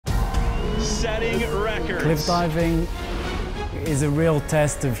setting records. Cliff diving is a real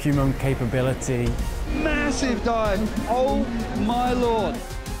test of human capability. Massive dive, oh my Lord.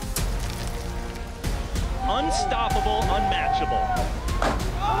 Unstoppable, unmatchable.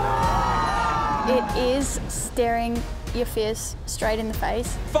 It is staring your fears straight in the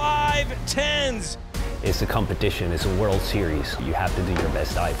face. 5 10s. It's a competition, it's a World Series. You have to do your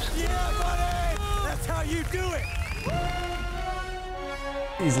best dives. Yeah, buddy! That's how you do it!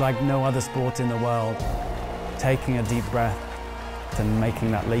 It's like no other sport in the world. Taking a deep breath and making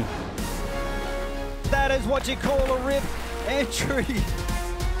that leap. That is what you call a rip entry.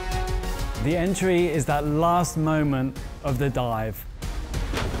 The entry is that last moment of the dive.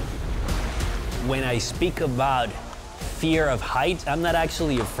 When I speak about fear of heights, I'm not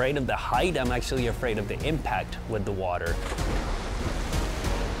actually afraid of the height, I'm actually afraid of the impact with the water.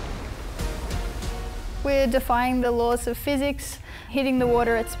 We're defying the laws of physics, hitting the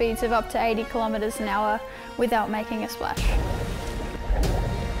water at speeds of up to 80 kilometers an hour without making a splash.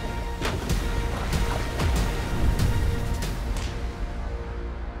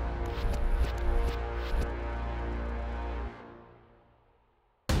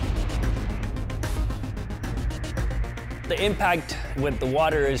 The impact with the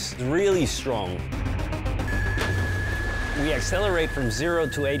water is really strong. We accelerate from 0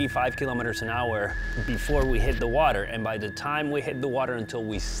 to 85 kilometers an hour before we hit the water, and by the time we hit the water until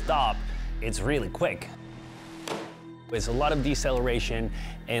we stop, it's really quick. It's a lot of deceleration,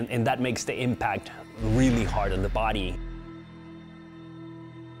 and that makes the impact really hard on the body.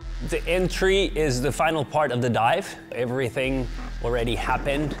 The entry is the final part of the dive. Everything already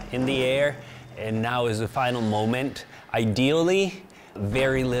happened in the air, and now is the final moment. Ideally,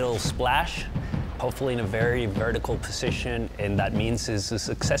 very little splash, hopefully in a very vertical position, and that means it's a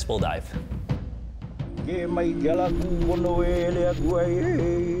successful dive.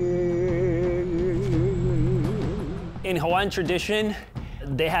 In Hawaiian tradition,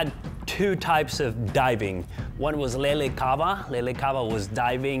 they had 2 types of diving. One was lele kava. Lele kava was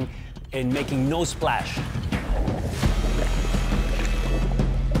diving and making no splash.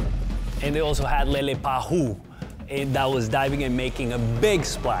 And they also had lele pahu, and that was diving and making a big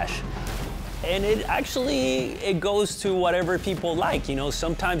splash. And it goes to whatever people like. You know,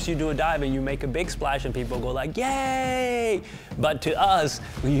 sometimes you do a dive and you make a big splash and people go like, yay! But to us,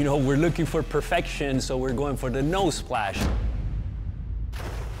 you know, we're looking for perfection, so we're going for the no splash.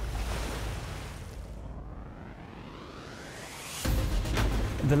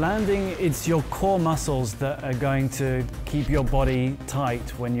 The landing, it's your core muscles that are going to keep your body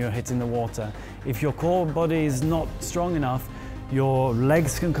tight when you're hitting the water. If your core body is not strong enough, your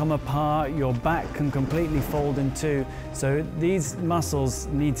legs can come apart, your back can completely fold in two. So these muscles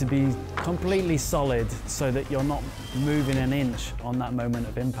need to be completely solid so that you're not moving an inch on that moment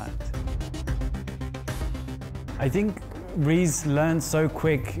of impact. I think Rhys learned so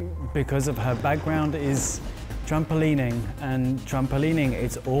quick because of her background is trampolining, and trampolining,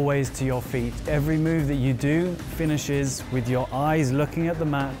 it's always to your feet. Every move that you do finishes with your eyes looking at the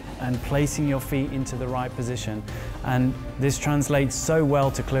mat and placing your feet into the right position. And this translates so well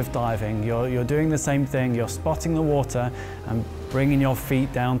to cliff diving. You're doing the same thing, you're spotting the water and bringing your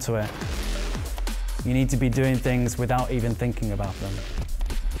feet down to it. You need to be doing things without even thinking about them.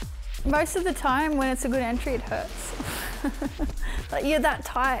 Most of the time when it's a good entry, it hurts. Like you're that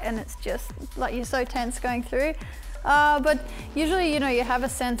tight and it's just like you're so tense going through. But usually, you know, you have a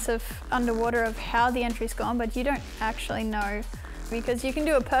sense of underwater of how the entry's gone, but you don't actually know, because you can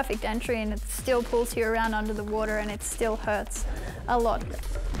do a perfect entry and it still pulls you around under the water and it still hurts a lot.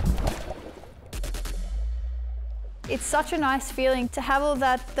 It's such a nice feeling to have all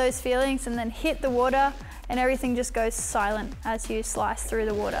those feelings and then hit the water and everything just goes silent as you slice through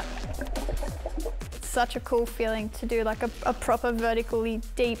the water. It's such a cool feeling to do like a proper vertically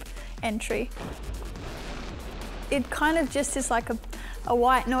deep entry. It kind of just is like a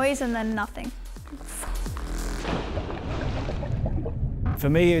white noise and then nothing. For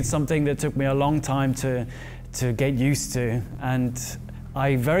me, it's something that took me a long time to get used to, and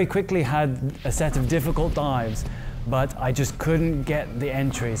I very quickly had a set of difficult dives, but I just couldn't get the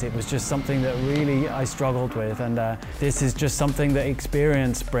entries. It was just something that really I struggled with, and this is just something that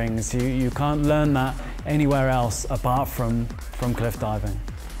experience brings. You can't learn that anywhere else apart from cliff diving.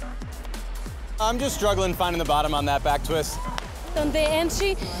 I'm just struggling finding the bottom on that back twist. On the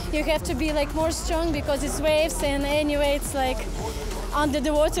entry, you have to be like more strong because it's waves, and anyway, it's like under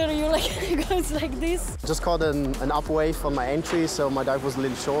the water, you like goes like this. Just caught an up wave on my entry, so my dive was a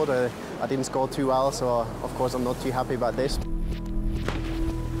little short. I didn't score too well, so of course I'm not too happy about this.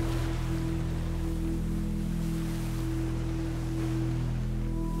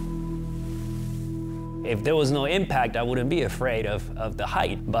 If there was no impact, I wouldn't be afraid of the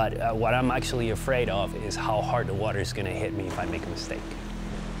height. But what I'm actually afraid of is how hard the water is gonna hit me if I make a mistake.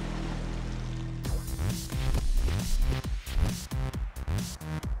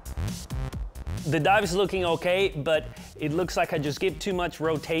 The dive is looking okay, but it looks like I just give too much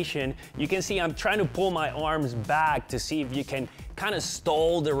rotation. You can see I'm trying to pull my arms back to see if you can kind of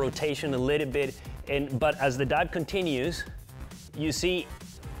stall the rotation a little bit. But as the dive continues, you see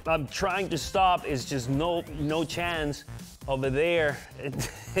I'm trying to stop. It's just no chance over there.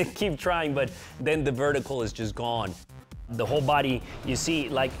 Keep trying, but then the vertical is just gone. The whole body, you see,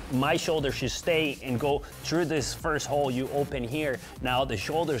 like my shoulders should stay and go through this first hole you open here. Now the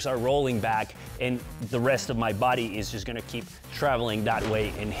shoulders are rolling back and the rest of my body is just gonna keep traveling that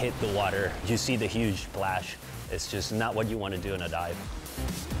way and hit the water. You see the huge splash. It's just not what you want to do in a dive.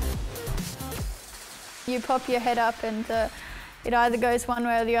 You pop your head up and it either goes one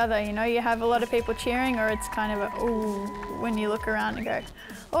way or the other. You know, you have a lot of people cheering, or it's kind of a ooh when you look around and go,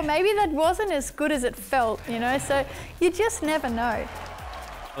 or maybe that wasn't as good as it felt, you know, so you just never know.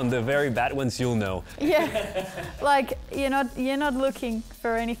 On the very bad ones, you'll know. Yeah, like you're not looking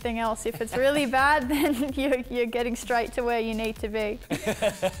for anything else. If it's really bad, then you're getting straight to where you need to be.